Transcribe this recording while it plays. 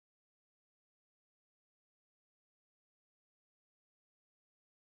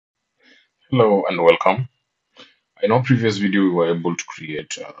Hello and welcome. In our previous video, we were able to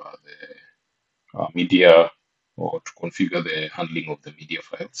create the media or to configure the handling of the media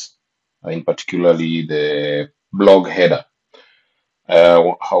files, in particularly the blog header.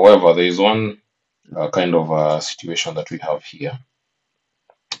 However, there is one kind of situation that we have here.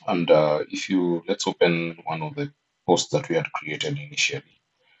 And if you let's open one of the posts that we had created initially,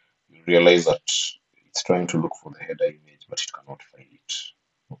 you realize that it's trying to look for the header image, but it cannot find it.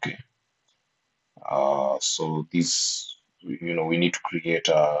 Okay. So this, we need to create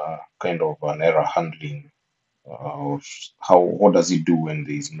a kind of an error handling. Of how what does it do when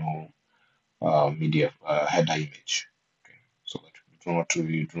there is no media header image? Okay, so that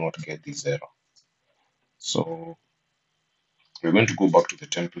we do not get this error. So we're going to go back to the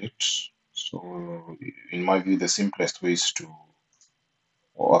template. So in my view, the simplest way is to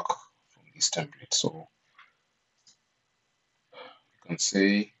work from this template. So you can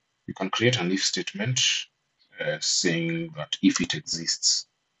say you can create an if statement saying that if it exists,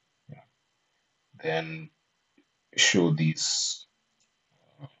 yeah, then show this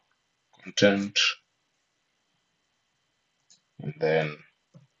content and then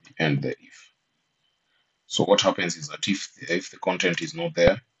end the if. So what happens is that if the content is not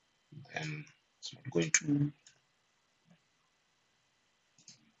there, then it's not going to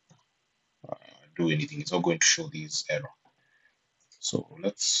do anything. It's not going to show this error. So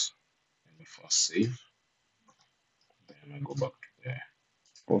let me first save. Then I go back to the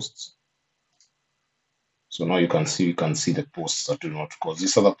posts. So now you can see the posts that do not, because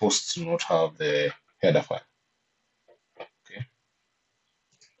these other posts do not have the header file. Okay,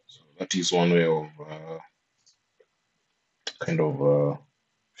 so that is one way of kind of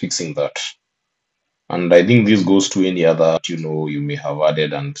fixing that. And I think this goes to any other you may have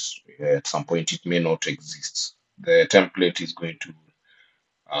added, and at some point it may not exist. The template is going to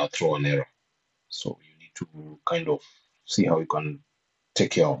throw an error. So you need to kind of see how you can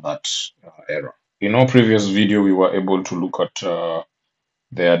take care of that error. In our previous video, we were able to look at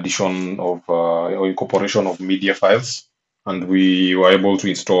the addition of or incorporation of media files, and we were able to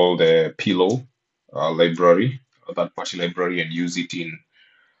install the Pillow library, that party library, and use it in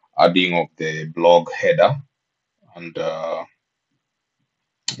adding of the blog header. And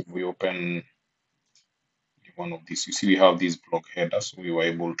if we open one of these, you see we have these blog headers. So we were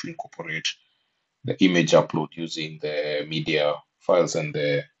able to incorporate the image upload using the media files and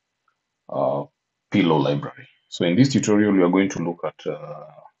the uh, Pillow library. So in this tutorial, we are going to look at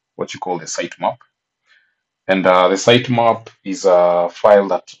what you call the sitemap. And the sitemap is a file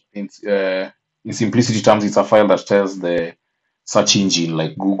that, in simplicity terms, it's a file that tells the search engine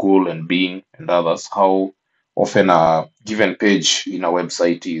like Google and Bing and others how often a given page in a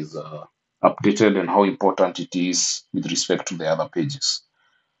website is updated and how important it is with respect to the other pages.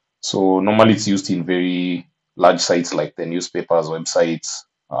 So normally it's used in very large sites like the newspapers, websites,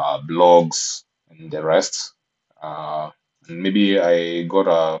 blogs, and the rest. Maybe I got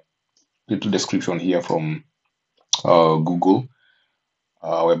a little description here from Google,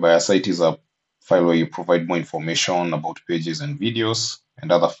 whereby a site is a file where you provide more information about pages and videos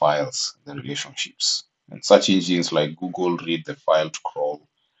and other files, the relationships. And search engines like Google read the file to crawl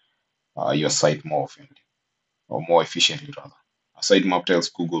your site more often or more efficiently rather. A sitemap tells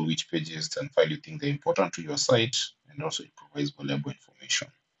Google which pages and file you think they're important to your site, and also it provides valuable information.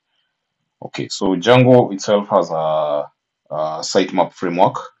 Okay, so Django itself has a sitemap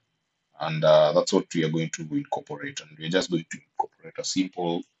framework, and that's what we are going to incorporate. And we're just going to incorporate a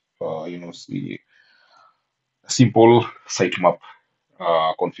simple, a simple sitemap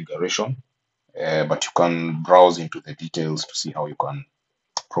configuration. But you can browse into the details to see how you can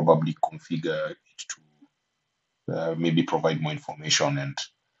probably configure it to maybe provide more information and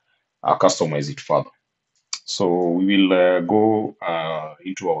customize it further. So we will go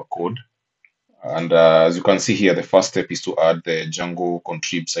into our code. And as you can see here, the first step is to add the Django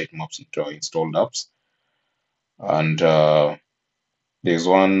contrib sitemaps into our installed apps. And there's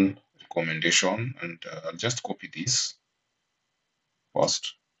one recommendation, and I'll just copy this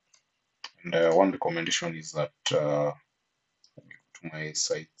first. And one recommendation is that let me go to my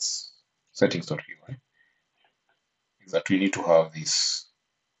sites settings.py, is that we need to have this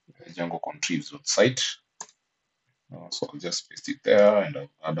Django contribs.site. So I'll just paste it there, and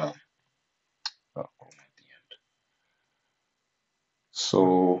I'll add a column at the end.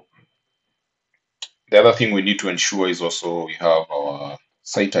 So the other thing we need to ensure is also we have our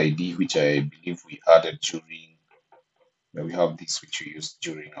site ID, which I believe we added during, we have this which we used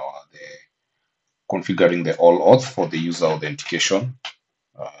during the configuring the all auth for the user authentication.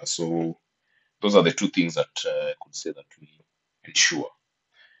 So those are the two things that I could say that we ensure.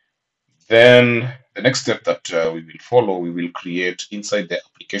 Then the next step that we will follow, we will create inside the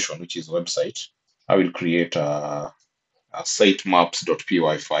application, which is website. I will create a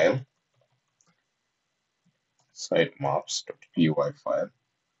sitemaps.py file, sitemaps.py file,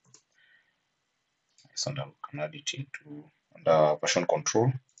 and I can add it into under version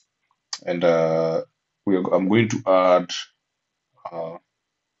control. And I'm going to add uh,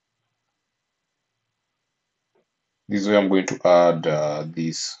 this way. I'm going to add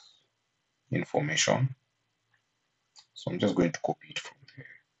this information. So I'm just going to copy it from the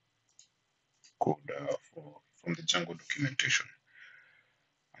code from the Django documentation.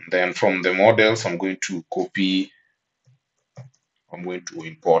 And then from the models, I'm going to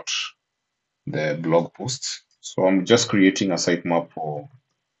import the blog posts. So I'm just creating a sitemap for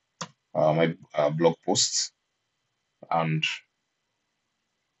my blog posts. And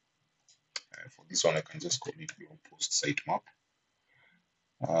for this one, I can just call it blog post sitemap.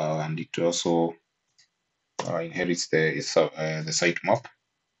 And it also inherits the sitemap.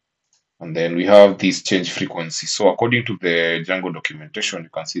 And then we have this change frequency. So according to the Django documentation, you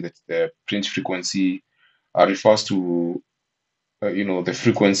can see that the change frequency refers to the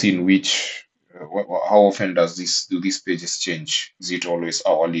frequency in which how often do these pages change? Is it always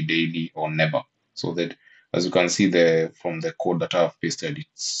hourly, daily, or never? So that, as you can see there from the code that I've pasted,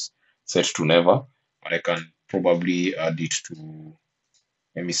 it's set to never, but I can probably add it to,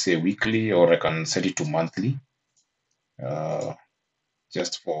 let me say, weekly, or I can set it to monthly, uh,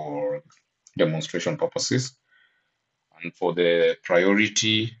 just for demonstration purposes. And for the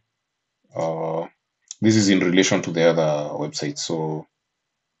priority, uh, this is in relation to the other website. So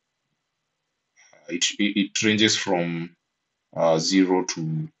it ranges from 0 to,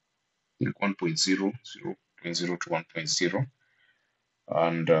 I think, 1.0, 0.0 to 1.0.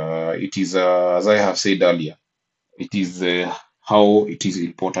 And it is, as I have said earlier, it is how it is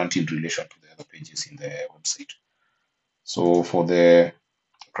important in relation to the other pages in the website. So for the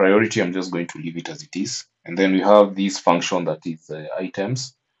priority, I'm just going to leave it as it is. And then we have this function that is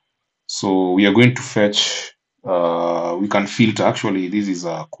items. So we are going to fetch, we can filter. Actually, this is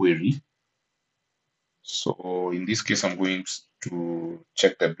a query. So in this case, I'm going to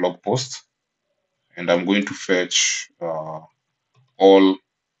check the blog post, and I'm going to fetch all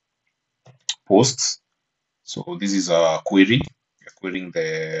posts. So this is a query. We're querying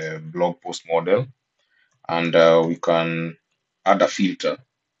the blog post model, and we can add a filter,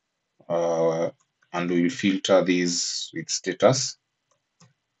 and we will filter this with status.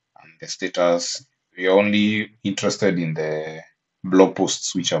 And the status, we are only interested in the blog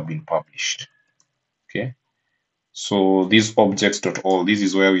posts which have been published. Okay. So these objects.all, this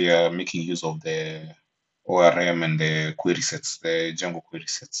is where we are making use of the ORM and the query sets, the Django query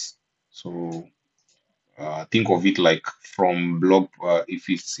sets. So think of it like from blog, if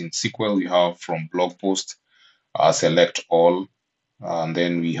it's in SQL, we have from blog post, select all, and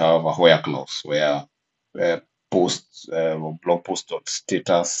then we have a where clause where blog post dot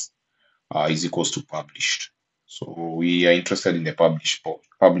status is equals to published. So we are interested in the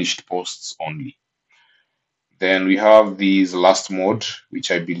published posts only. Then we have this last mode,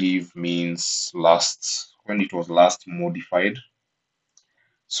 which I believe means when it was last modified.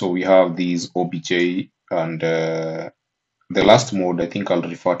 So we have these obj, and the last mode, I think I'll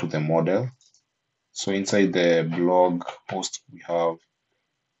refer to the model. So inside the blog post, we have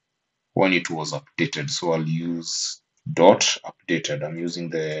when it was updated. So I'll use dot updated. I'm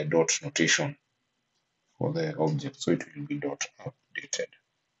using the dot notation for the object. So it will be dot updated.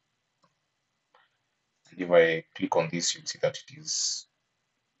 And if I click on this, you'll see that it is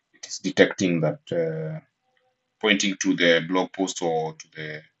detecting that pointing to the blog post or to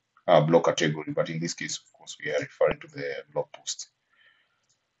the blog category. But in this case, of course, we are referring to the blog post.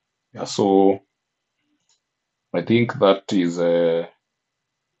 Yeah, so I think that is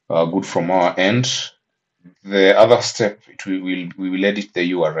good from our end. The other step, we will edit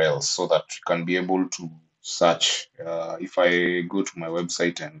the URLs so that you can be able to search. If I go to my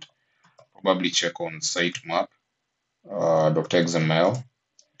website and probably check on sitemap .xml,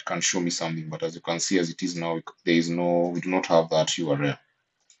 it can show me something. But as you can see, as it is now, we do not have that URL.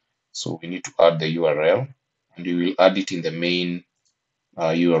 So we need to add the URL, and we will add it in the main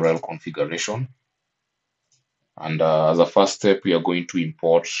URL configuration. And as a first step, we are going to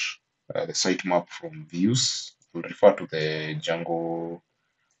import the sitemap from views. We'll refer to the Django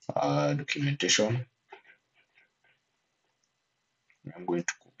documentation. I'm going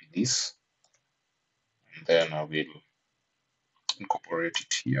to copy this, and then I will incorporate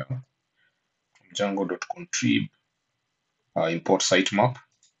it here from django.contrib, import sitemap.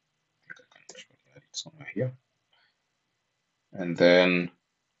 I think I can actually add it somewhere here. And then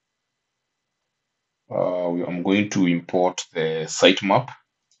I'm going to import the sitemap.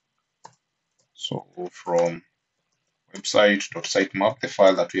 So from website.sitemap, the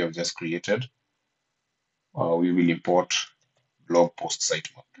file that we have just created, we will import blog post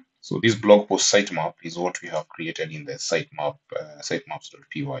sitemap. So this blog post sitemap is what we have created in the sitemap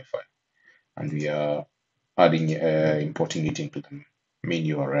sitemaps.py file, and we are adding importing it into the main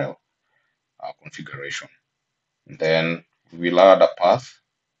URL configuration. And then we will add a path.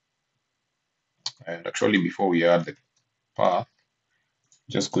 And actually, before we add the path,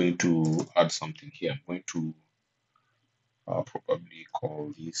 just going to add something here. I'm going to probably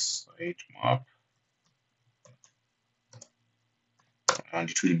call this sitemap, and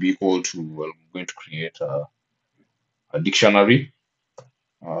it will be equal to, well, I'm going to create a dictionary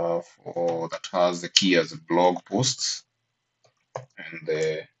for that has the key as blog posts, and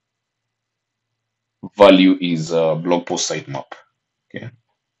the value is blog post sitemap. Okay,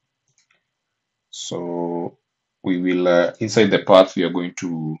 so we will inside the path we are going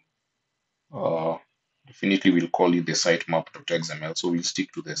to definitely we'll call it the sitemap.xml. So we'll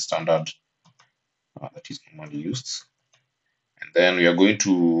stick to the standard that is normally used, and then we are going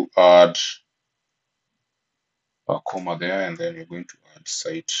to add a comma there, and then we're going to add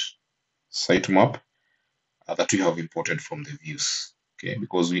sitemap that we have imported from the views. Okay,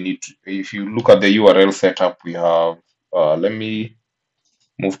 because we need to, if you look at the URL setup, we have let me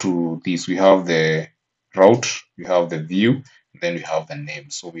move to this. We have the route, we have the view, then we have the name.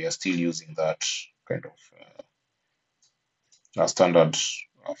 So we are still using that kind of standard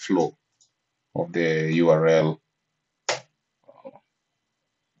flow of the URL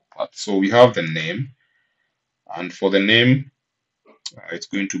path. So we have the name, and for the name, it's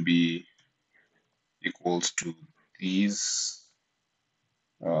going to be equals to these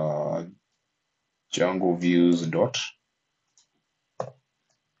uh, Django views dot. I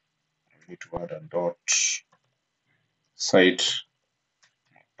need to add a dot site,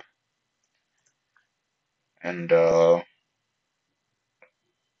 and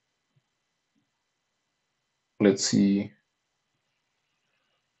let's see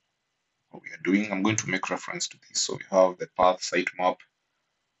what we are doing. I'm going to make reference to this. So we have the path sitemap,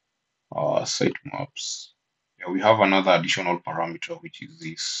 sitemaps. Yeah, we have another additional parameter which is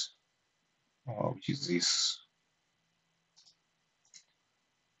this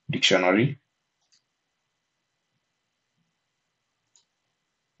dictionary.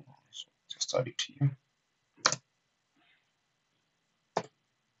 So just add it here.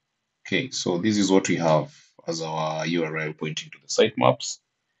 Okay, so this is what we have as our URL pointing to the sitemaps,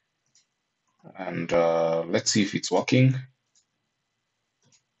 and let's see if it's working.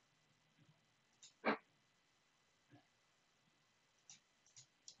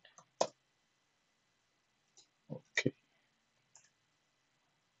 Okay.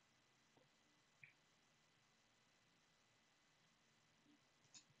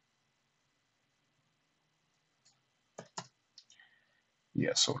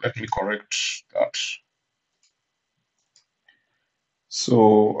 Yeah, so let me correct that.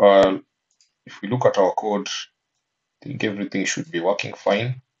 So if we look at our code, I think everything should be working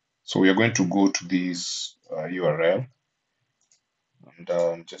fine. So we are going to go to this URL, and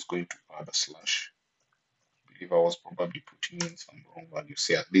I'm just going to add a slash. I believe I was probably putting in some wrong values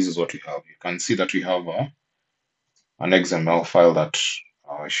here. This is what we have. You can see that we have an XML file that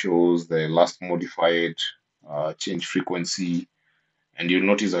shows the last modified change frequency, and you'll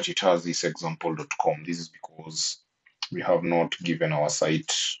notice that it has this example.com. This is because we have not given our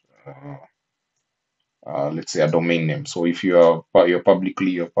site uh, let's say a domain name. So if you're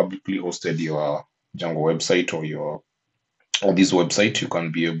publicly hosted your Django website or this website, you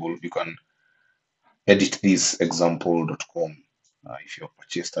can edit this example.com if you have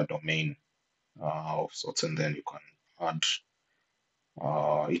purchased a domain of sorts, and then you can add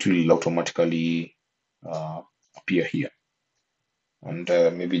it will automatically appear here. And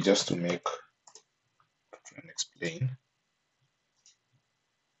maybe just to try and explain,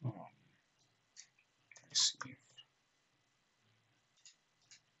 let's see,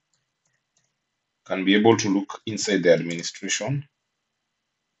 can be able to look inside the administration,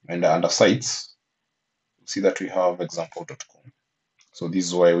 and under sites, see that we have example.com. So this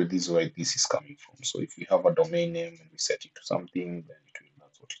is where this is coming from. So if we have a domain name and we set it to something, then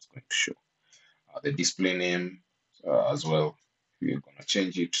that's what it's going to show. The display name as well. If we're going to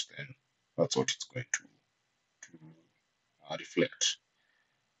change it, then that's what it's going to reflect.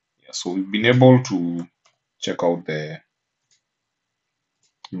 Yeah. So we've been able to check out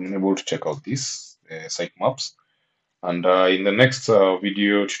this sitemaps, and in the next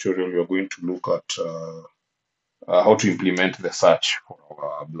video tutorial, we are going to look at how to implement the search for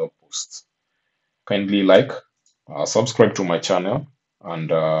our blog posts. kindly like, subscribe to my channel, and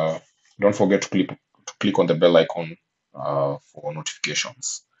don't forget to click on the bell icon for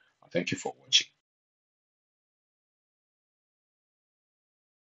notifications. Thank you for watching.